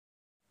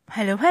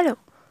Hello, hello.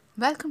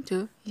 Welcome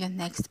to your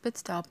next pit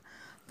stop.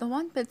 The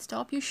one pit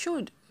stop you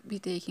should be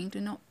taking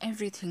to know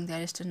everything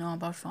there is to know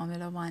about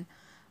Formula One.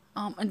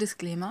 A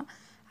disclaimer,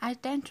 I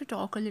tend to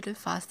talk a little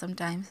fast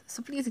sometimes,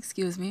 so please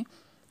excuse me.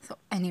 So,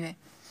 anyway,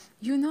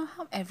 you know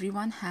how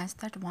everyone has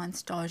that one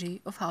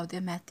story of how they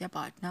met their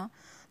partner,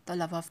 the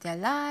love of their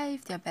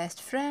life, their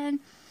best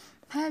friend.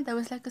 Hell, there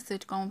was like a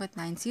sitcom with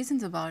 9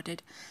 seasons about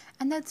it,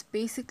 and that's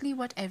basically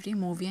what every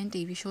movie and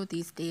TV show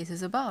these days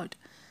is about.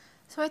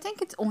 So I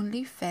think it's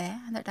only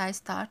fair that I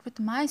start with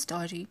my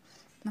story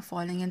of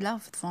falling in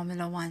love with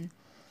Formula One.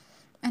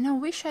 And I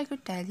wish I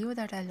could tell you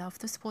that I love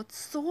the sport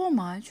so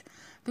much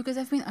because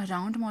I've been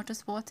around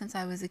motorsport since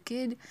I was a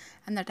kid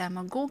and that I'm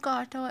a go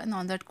karter and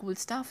all that cool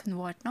stuff and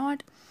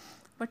whatnot.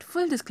 But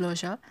full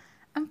disclosure,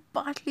 I'm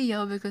partly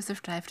here because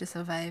of Drive to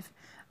Survive.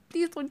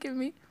 Please forgive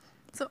me.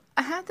 So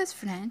I had this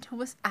friend who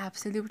was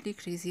absolutely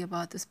crazy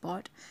about the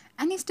sport,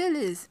 and he still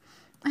is.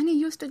 And he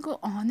used to go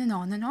on and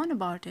on and on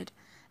about it.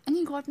 And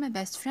he got my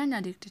best friend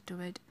addicted to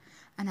it.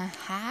 And I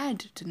had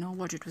to know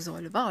what it was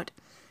all about.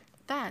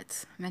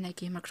 That's when I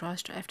came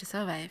across Drive to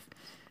Survive.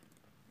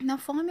 Now,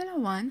 Formula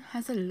One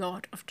has a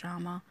lot of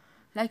drama.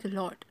 Like a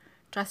lot.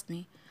 Trust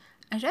me.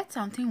 I read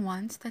something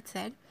once that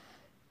said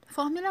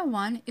Formula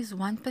One is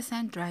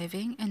 1%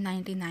 driving and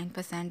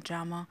 99%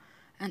 drama.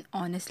 And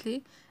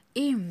honestly,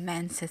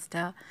 amen,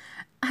 sister.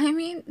 I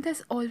mean,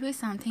 there's always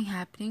something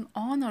happening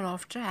on or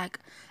off track,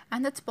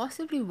 and that's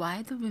possibly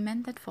why the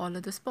women that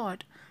follow the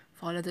sport.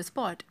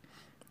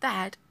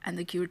 That and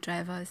the cute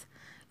drivers.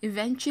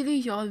 Eventually,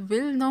 y'all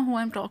will know who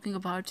I'm talking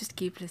about. Just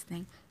keep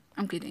listening.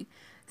 I'm kidding.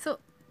 So,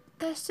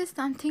 there's just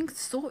something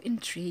so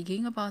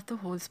intriguing about the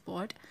whole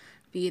sport,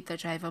 be it the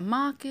driver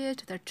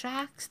market, the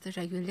tracks, the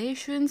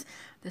regulations,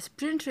 the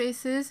sprint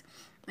races,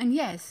 and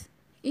yes,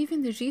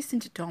 even the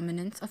recent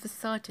dominance of a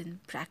certain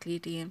Brackley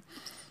team.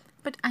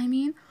 But I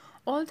mean,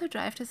 all the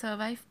Drive to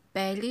Survive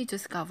barely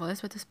just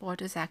covers what the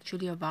sport is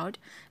actually about,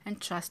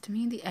 and trust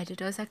me, the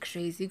editors are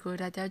crazy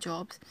good at their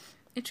jobs.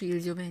 It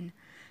reels you in.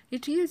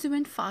 It reels you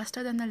in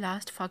faster than the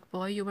last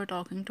fuckboy you were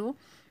talking to,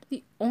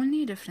 the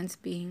only difference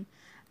being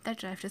that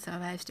Drive to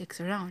Survive sticks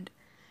around,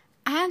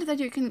 and that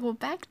you can go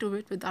back to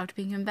it without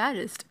being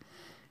embarrassed.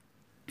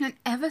 And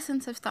ever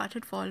since I've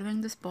started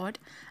following the sport,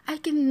 I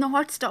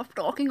cannot stop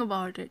talking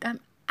about it. I'm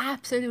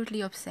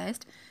absolutely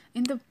obsessed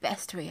in the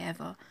best way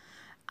ever.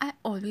 I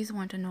always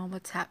want to know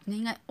what's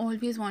happening. I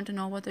always want to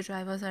know what the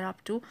drivers are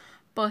up to,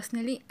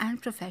 personally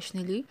and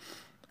professionally.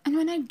 And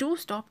when I do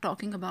stop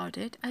talking about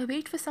it, I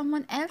wait for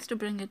someone else to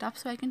bring it up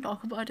so I can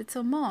talk about it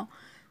some more.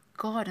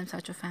 God, I'm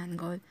such a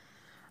fangirl.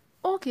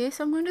 Okay,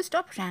 so I'm going to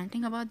stop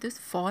ranting about this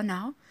for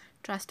now.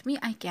 Trust me,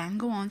 I can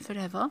go on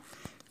forever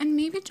and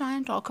maybe try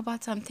and talk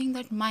about something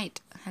that might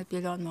help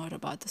you learn more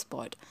about the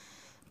sport.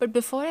 But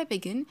before I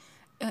begin,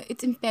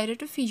 it's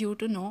imperative for you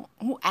to know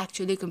who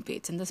actually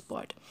competes in the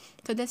sport.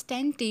 So there's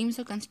 10 teams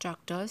of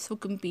constructors who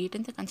compete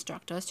in the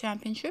constructors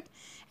championship,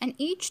 and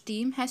each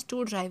team has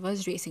two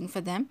drivers racing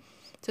for them.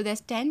 So there's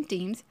 10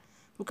 teams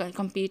who can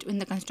compete in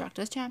the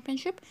constructors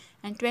championship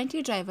and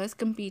 20 drivers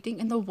competing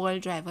in the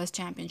world drivers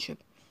championship.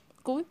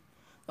 Cool?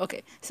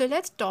 Okay, so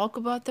let's talk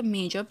about the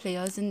major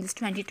players in this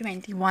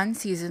 2021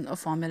 season of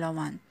Formula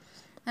One.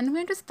 And I'm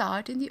going to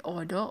start in the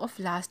order of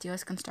last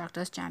year's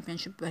Constructors'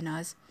 Championship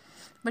winners.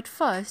 But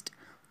first,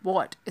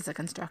 what is a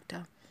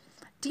constructor?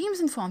 Teams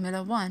in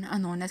Formula One are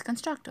known as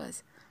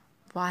constructors.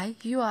 Why,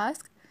 you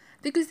ask?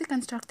 Because they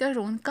construct their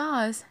own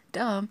cars.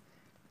 Duh.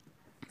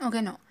 Okay,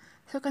 no.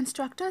 So,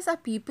 constructors are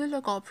people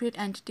or corporate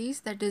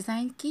entities that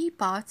design key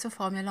parts of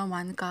Formula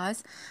One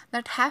cars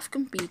that have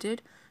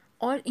competed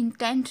or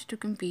intend to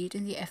compete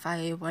in the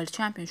FIA World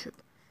Championship.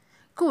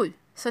 Cool.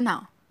 So,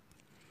 now,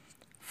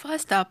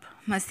 first up,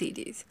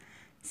 Mercedes.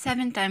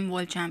 7-time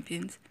world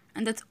champions,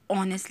 and that's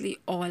honestly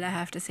all I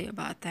have to say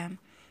about them.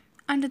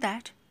 Under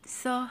that,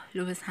 Sir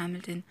Lewis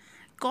Hamilton,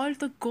 called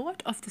the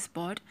GOAT of the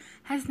sport,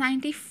 has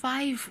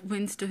 95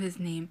 wins to his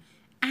name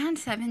and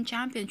 7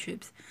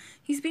 championships.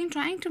 He's been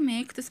trying to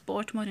make the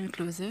sport more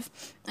inclusive,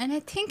 and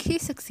I think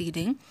he's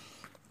succeeding.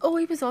 Oh,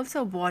 he was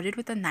also awarded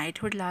with a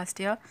knighthood last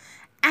year,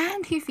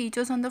 and he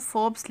features on the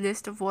Forbes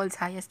list of world's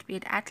highest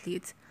paid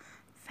athletes.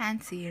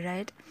 Fancy,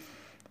 right?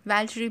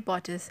 Valtteri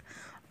Bottas,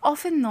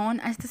 often known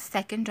as the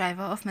second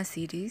driver of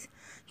Mercedes,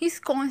 he's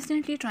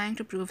constantly trying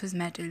to prove his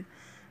mettle.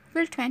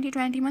 Will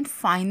 2021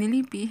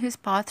 finally be his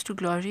path to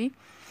glory?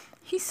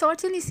 He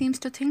certainly seems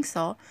to think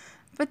so,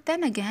 but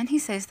then again, he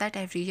says that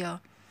every year.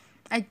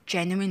 I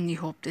genuinely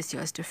hope this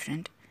year's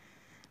different.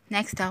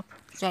 Next up,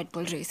 Red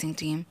Bull Racing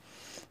Team.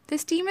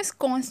 This team is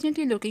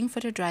constantly looking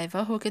for a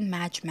driver who can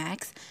match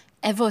Max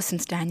ever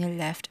since Daniel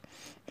left.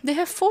 They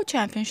have 4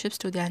 championships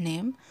to their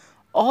name,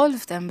 all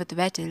of them with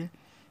Vettel.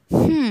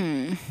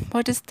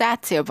 What does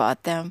that say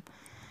about them?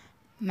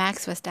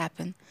 Max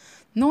Verstappen.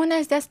 Known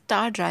as their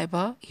star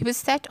driver, he was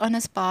set on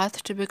his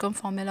path to become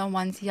Formula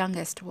One's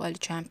youngest world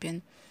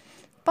champion.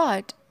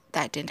 But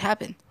that didn't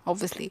happen,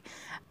 obviously.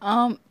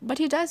 But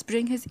he does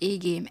bring his A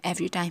game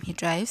every time he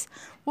drives,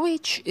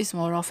 which is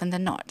more often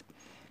than not.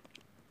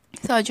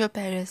 Sergio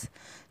Perez,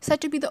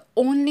 said to be the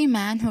only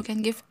man who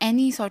can give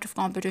any sort of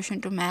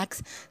competition to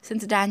Max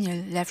since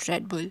Daniel left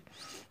Red Bull.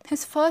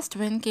 His first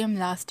win came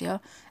last year,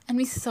 and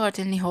we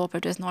certainly hope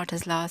it is not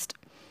his last.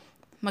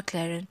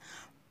 McLaren,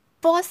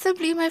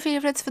 possibly my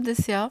favourites for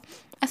this year,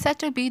 are set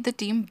to be the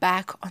team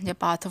back on their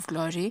path of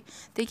glory.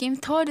 They came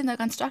third in the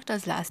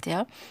Constructors last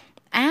year,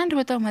 and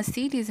with a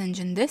Mercedes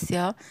engine this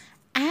year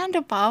and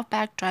a power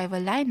pack driver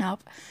lineup,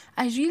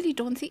 I really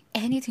don't see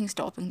anything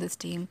stopping this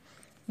team.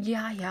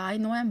 Yeah, I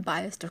know I'm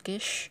biased, okay?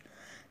 Shh.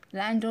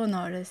 Lando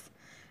Norris,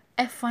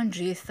 F1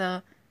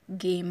 racer,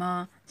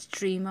 gamer,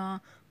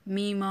 streamer,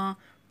 memer,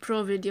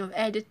 pro video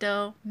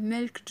editor,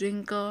 milk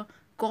drinker,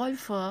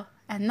 golfer,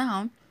 and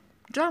now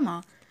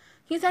drummer.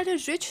 He's had a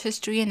rich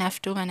history in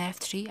F2 and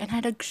F3 and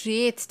had a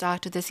great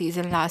start to the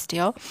season last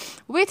year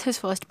with his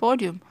first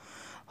podium.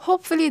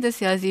 Hopefully,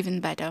 this year is even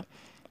better.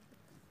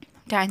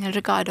 Daniel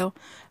Ricciardo,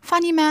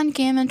 funny man,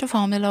 came into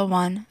Formula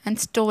One and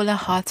stole our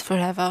hearts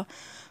forever.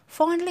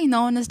 Fondly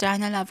known as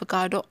Daniel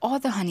Avocado or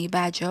the Honey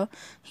Badger,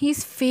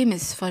 he's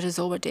famous for his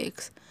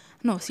overtakes.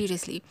 No,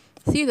 seriously,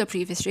 see the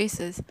previous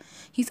races.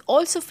 He's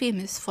also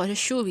famous for his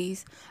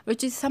shoeies,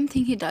 which is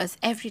something he does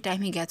every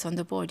time he gets on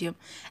the podium.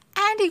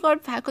 And he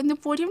got back on the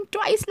podium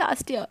twice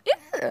last year.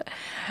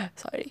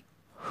 Sorry.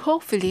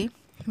 Hopefully,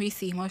 we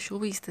see more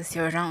shoeies this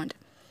year around.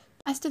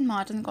 Aston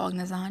Martin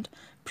Cognizant,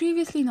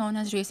 previously known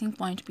as Racing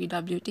Point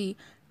PWT,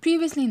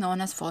 previously known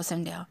as Force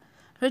India.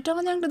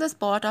 Returning to the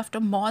sport after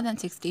more than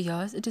 60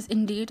 years, it is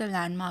indeed a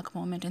landmark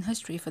moment in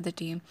history for the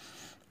team.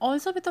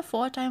 Also, with a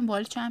four-time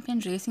world champion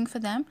racing for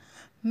them,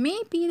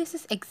 maybe this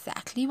is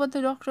exactly what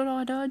the doctor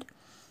ordered.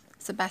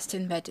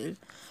 Sebastian Vettel,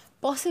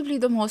 possibly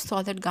the most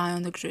solid guy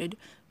on the grid,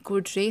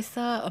 good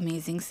racer,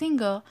 amazing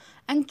singer,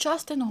 and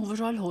just an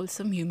overall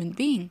wholesome human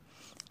being.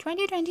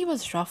 2020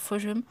 was rough for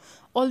him,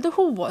 although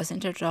who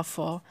wasn't it rough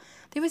for?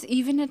 There was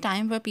even a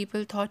time where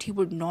people thought he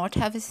would not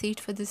have a seat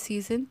for this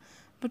season,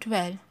 but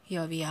well,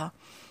 here we are.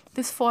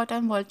 This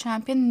four-time world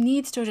champion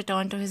needs to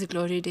return to his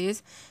glory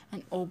days,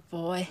 and oh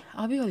boy,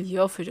 are we all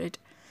here for it.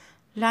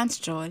 Lance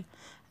Stroll.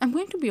 I'm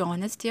going to be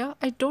honest here,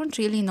 I don't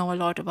really know a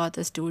lot about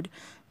this dude,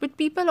 but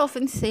people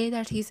often say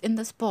that he's in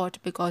the sport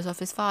because of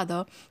his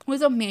father, who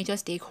is a major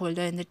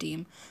stakeholder in the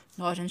team,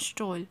 Lawrence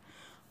Stroll.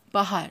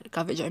 Bahar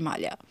ka Vijay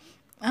Mallya.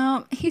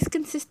 He's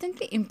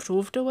consistently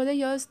improved over the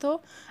years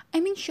though. I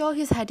mean, sure,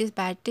 he's had his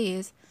bad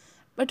days,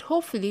 but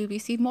hopefully we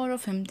see more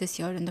of him this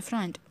year in the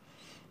front.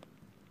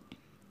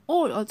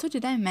 Oh, also,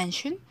 did I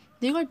mention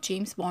they got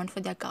James Bond for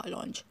their car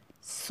launch?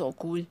 So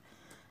cool.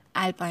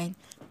 Alpine,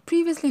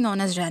 previously known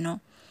as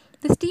Renault.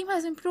 This team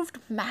has improved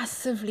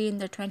massively in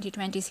the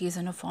 2020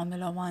 season of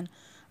Formula One.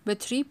 With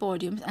three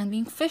podiums and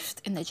being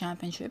fifth in the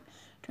championship,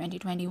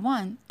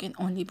 2021 can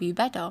only be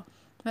better.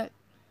 Well,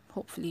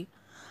 hopefully.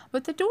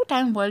 With the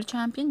two-time world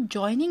champion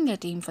joining their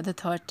team for the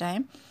third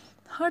time,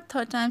 her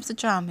third time's the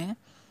charm, eh?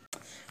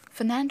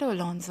 Fernando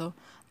Alonso,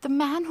 the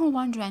man who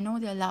won Renault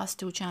their last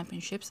two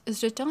championships,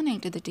 is returning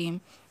to the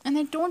team, and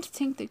I don't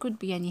think they could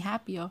be any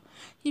happier.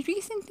 He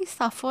recently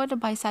suffered a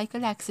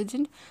bicycle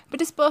accident,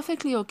 but is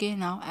perfectly okay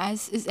now,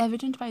 as is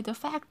evident by the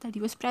fact that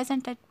he was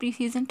present at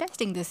preseason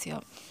testing this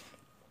year.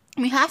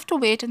 We have to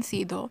wait and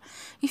see though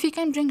if he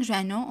can bring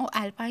Renault or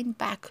Alpine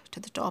back to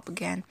the top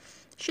again.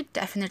 Should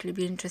definitely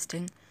be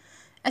interesting.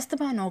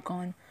 Esteban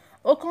Ocon.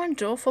 Ocon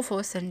drove for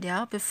Force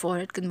India before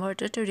it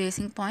converted to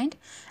Racing Point,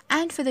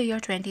 and for the year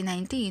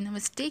 2019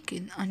 was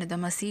taken under the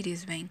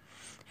Mercedes wing.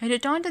 He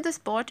returned to the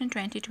sport in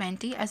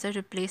 2020 as a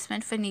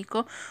replacement for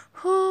Nico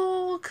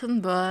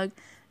Hülkenberg,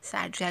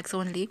 sad tracks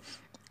only,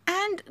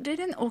 and did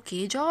an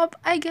okay job,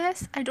 I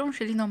guess. I don't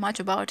really know much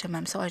about him,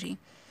 I'm sorry.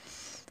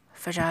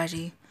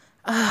 Ferrari.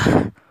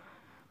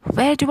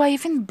 Where do I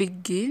even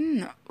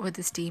begin with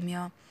this team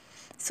here?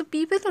 So,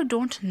 people who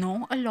don't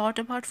know a lot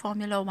about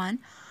Formula One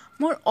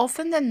more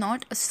often than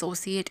not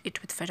associate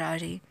it with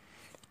Ferrari.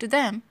 To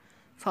them,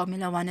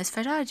 Formula One is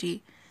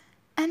Ferrari.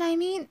 And I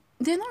mean,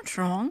 they're not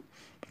wrong.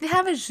 They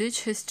have a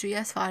rich history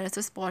as far as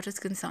the sport is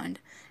concerned.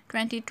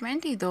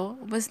 2020, though,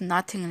 was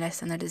nothing less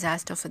than a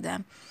disaster for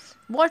them.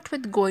 What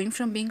with going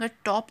from being a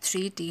top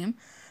three team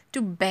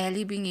to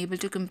barely being able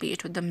to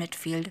compete with the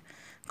midfield.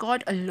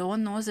 God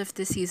alone knows if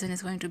this season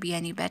is going to be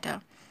any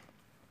better.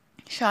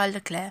 Charles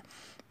Leclerc,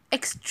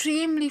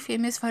 extremely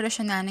famous for his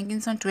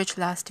shenanigans on Twitch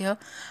last year,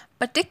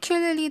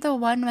 particularly the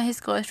one where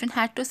his girlfriend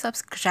had to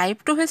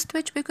subscribe to his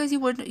Twitch because he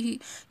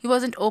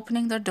wasn't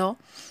opening the door.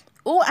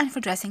 Oh, and for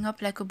dressing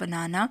up like a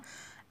banana,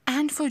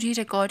 and for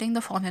re-recording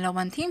the Formula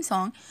One theme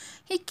song,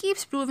 he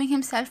keeps proving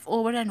himself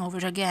over and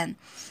over again.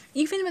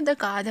 Even with the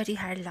car that he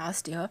had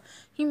last year,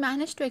 he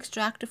managed to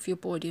extract a few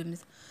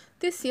podiums.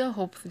 This year,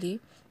 hopefully,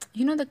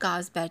 the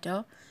car's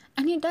better,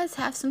 and he does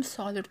have some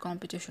solid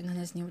competition in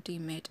his new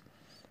teammate.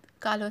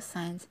 Carlos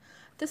Sainz,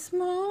 the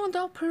smooth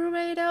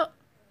operator,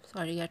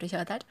 sorry you had to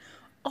hear that,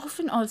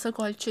 often also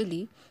called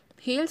Chili,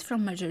 hails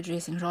from Madrid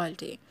racing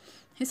royalty.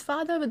 His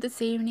father with the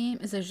same name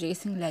is a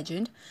racing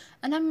legend,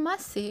 and I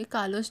must say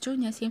Carlos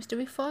Jr. seems to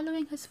be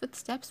following his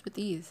footsteps with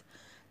ease.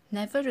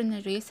 Never in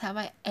a race have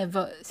I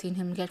ever seen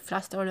him get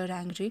flustered or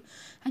angry,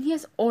 and he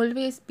has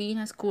always been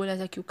as cool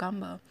as a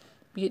cucumber,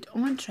 be it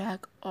on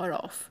track or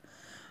off.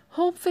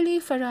 Hopefully,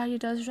 Ferrari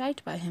does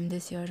right by him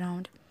this year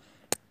round.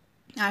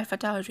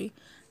 AlphaTauri,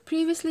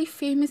 previously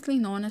famously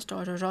known as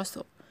Toro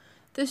Rosso.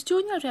 This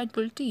junior Red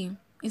Bull team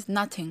is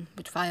nothing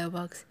but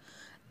fireworks.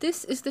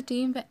 This is the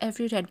team where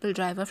every Red Bull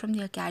driver from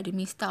the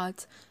academy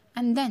starts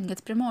and then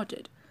gets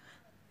promoted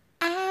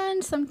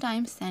and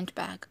sometimes sent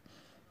back.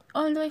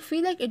 Although I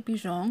feel like it'd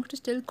be wrong to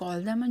still call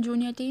them a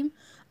junior team,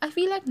 I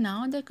feel like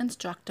now they're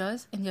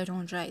constructors in their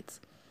own rights.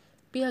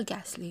 Pierre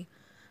Gasly.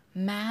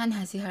 Man,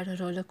 has he had a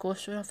roller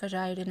coaster of a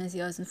ride in his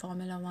years in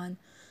Formula One.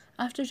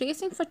 After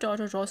racing for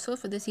Toro Rosso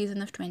for the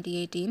season of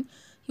 2018,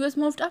 he was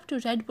moved up to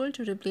Red Bull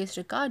to replace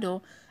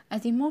Ricciardo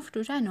as he moved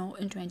to Renault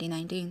in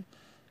 2019.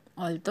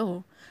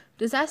 Although,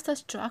 disaster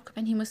struck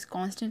when he was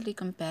constantly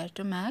compared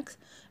to Max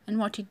and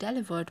what he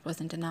delivered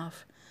wasn't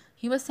enough.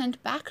 He was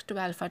sent back to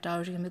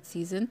AlphaTauri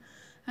mid-season,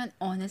 and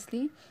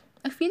honestly,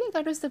 I feel like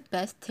that was the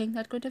best thing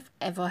that could have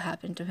ever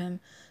happened to him.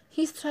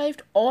 He's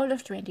thrived all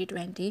of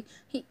 2020,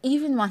 he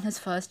even won his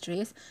first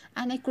race,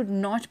 and I could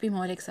not be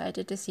more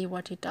excited to see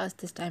what he does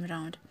this time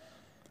round.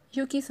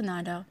 Yuki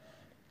Tsunoda.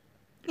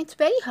 It's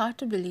very hard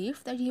to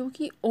believe that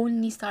Yuki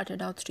only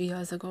started out 3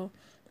 years ago.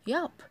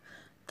 Yup,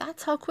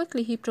 that's how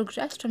quickly he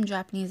progressed from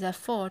Japanese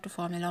F4 to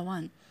Formula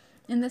One.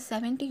 In the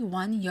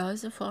 71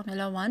 years of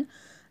Formula One,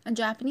 a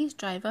Japanese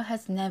driver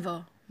has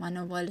never won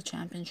a world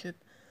championship.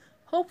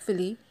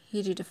 Hopefully,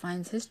 he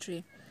redefines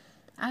history.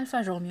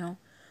 Alfa Romeo.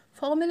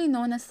 Formerly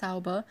known as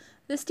Sauber,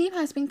 this team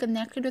has been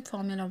connected with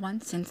Formula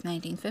One since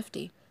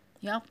 1950.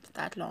 Yup,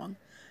 that long.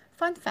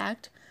 Fun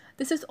fact,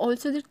 this is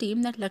also the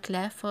team that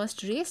Leclerc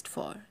first raced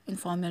for in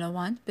Formula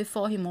One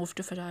before he moved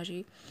to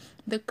Ferrari.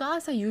 The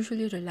cars are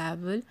usually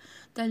reliable,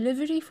 the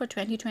livery for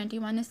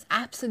 2021 is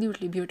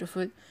absolutely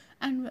beautiful,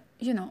 and,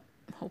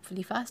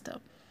 hopefully faster.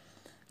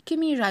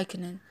 Kimi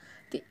Raikkonen,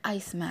 the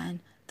Iceman,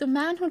 the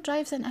man who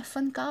drives an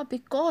F1 car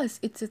because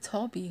it's its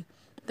hobby,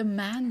 the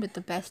man with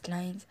the best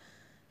lines.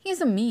 He's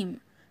a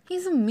meme.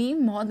 He's a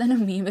meme more than a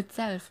meme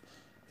itself.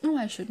 Oh,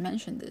 I should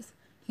mention this.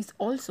 He's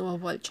also a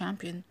world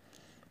champion.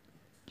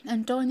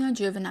 Antonio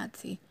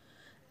Giovinazzi.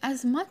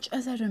 As much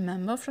as I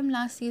remember from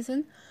last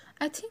season,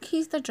 I think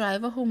he's the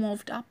driver who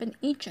moved up in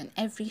each and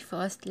every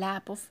first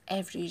lap of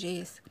every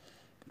race.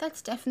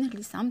 That's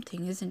definitely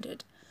something, isn't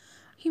it?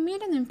 He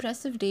made an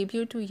impressive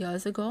debut 2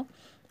 years ago,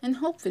 and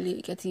hopefully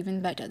it gets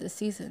even better this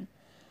season.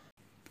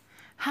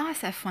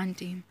 Haas F1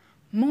 team.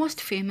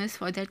 Most famous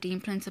for their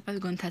team principal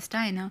Gunther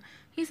Steiner,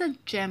 he's a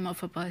gem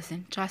of a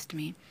person, trust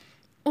me.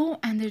 Oh,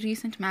 and the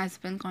recent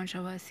Mazepin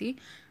controversy.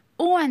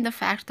 Oh, and the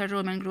fact that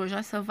Roman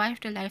Grosjean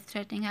survived a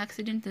life-threatening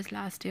accident this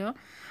last year.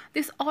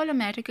 This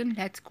all-American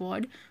led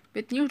squad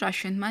with new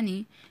Russian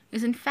money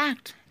is in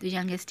fact the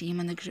youngest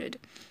team on the grid.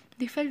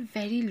 They fell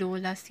very low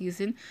last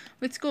season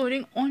with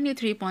scoring only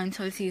 3 points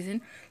all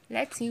season.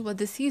 Let's see what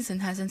the season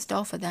has in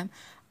store for them.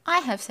 I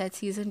have said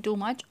season too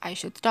much, I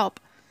should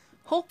stop.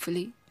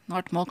 Hopefully,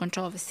 not more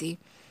controversy.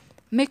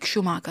 Mick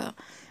Schumacher.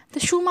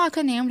 The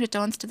Schumacher name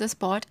returns to the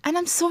sport, and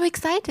I'm so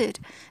excited.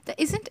 There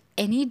isn't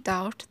any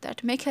doubt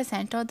that Mick has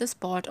entered the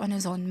sport on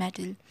his own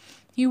mettle.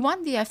 He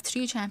won the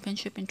F3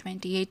 championship in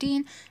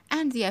 2018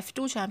 and the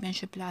F2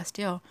 championship last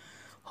year.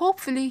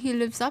 Hopefully, he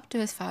lives up to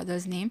his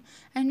father's name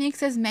and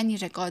makes as many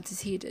records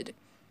as he did.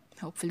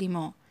 Hopefully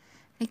more.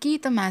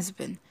 Nikita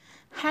Mazepin.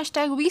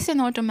 Hashtag We Say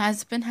No to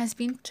Mazepin has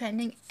been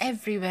trending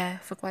everywhere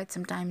for quite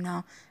some time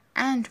now,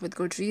 and with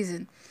good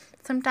reason.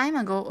 Some time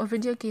ago, a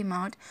video came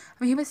out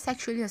where he was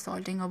sexually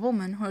assaulting a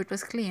woman who it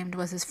was claimed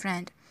was his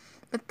friend.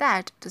 But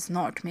that does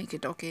not make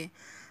it okay.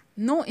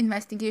 No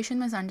investigation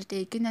was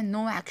undertaken and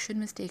no action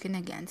was taken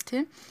against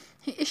him.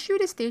 He issued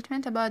a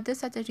statement about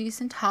this at the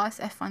recent Haas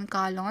F1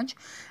 car launch,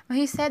 where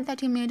he said that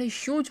he made a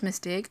huge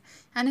mistake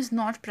and is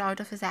not proud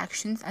of his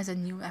actions as a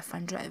new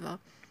F1 driver.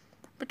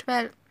 But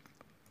well,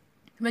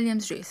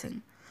 Williams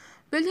Racing.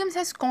 Williams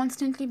has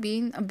constantly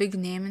been a big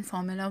name in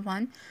Formula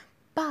One,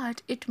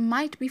 but it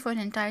might be for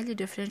entirely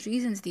different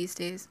reasons these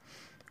days.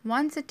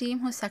 Once a team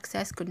whose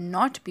success could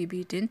not be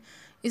beaten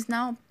is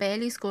now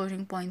barely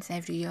scoring points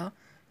every year,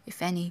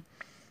 if any.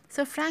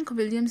 Sir Frank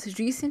Williams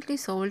recently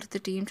sold the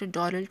team to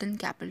Dorilton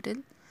Capital,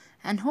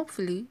 and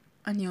hopefully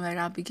a new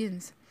era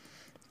begins.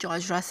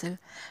 George Russell.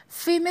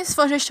 Famous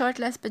for his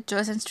shirtless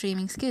pictures and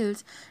streaming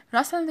skills,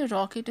 Russell the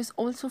Rocket is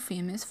also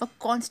famous for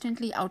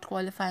constantly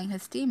outqualifying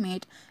his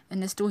teammate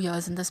in his 2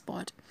 years in the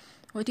sport.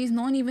 What he's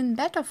known even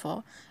better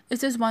for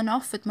is his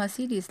one-off with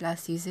Mercedes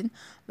last season,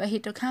 where he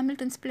took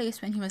Hamilton's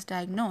place when he was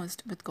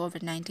diagnosed with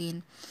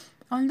COVID-19.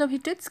 Although he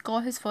did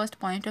score his first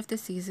point of the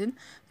season,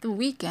 the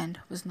weekend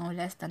was no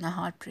less than a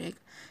heartbreak.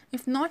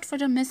 If not for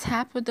a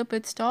mishap with the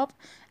pit stop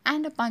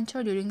and a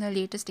puncture during the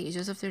later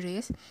stages of the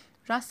race,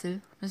 Russell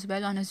was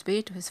well on his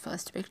way to his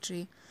first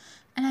victory.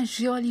 And I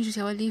really,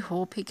 really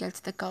hope he gets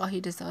the car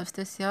he deserves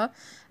this year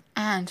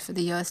and for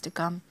the years to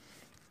come.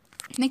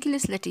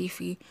 Nicholas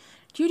Latifi.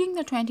 During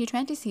the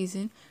 2020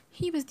 season,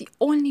 he was the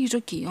only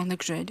rookie on the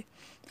grid.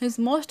 His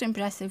most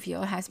impressive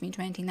year has been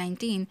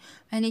 2019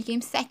 when he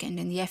came second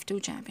in the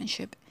F2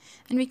 championship,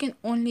 and we can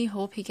only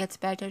hope he gets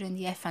better in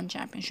the F1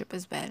 championship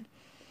as well.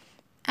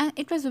 And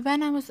it was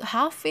when I was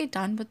halfway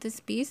done with this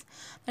piece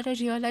that I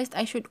realized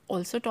I should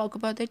also talk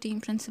about the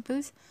team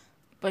principles.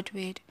 But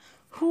wait,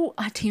 who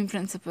are team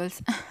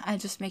principals? I'll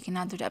just make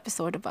another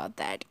episode about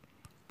that.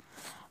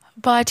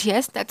 But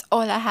yes, that's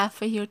all I have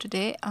for you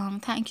today.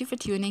 Thank you for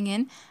tuning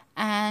in,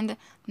 and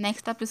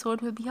next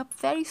episode will be up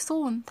very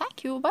soon.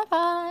 Thank you. Bye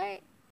bye.